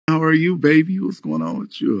How are you, baby? What's going on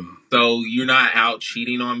with you? So you're not out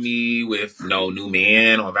cheating on me with no new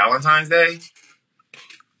man on Valentine's Day?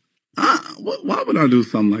 Why would I do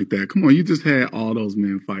something like that? Come on, you just had all those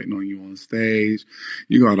men fighting on you on stage.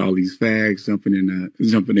 You got all these fags jumping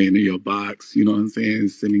into your box. You know what I'm saying?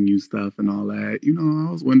 Sending you stuff and all that. You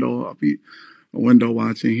know, I'll be window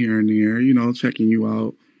watching here and there. You know, checking you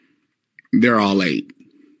out. They're all late.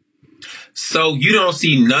 So you don't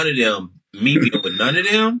see none of them. Me being with none of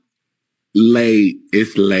them. Late.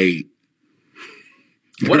 It's late.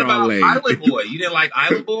 What about Island Boy? You didn't like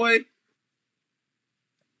Island Boy?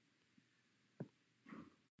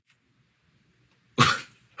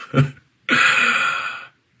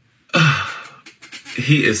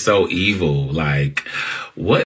 He is so evil. Like, what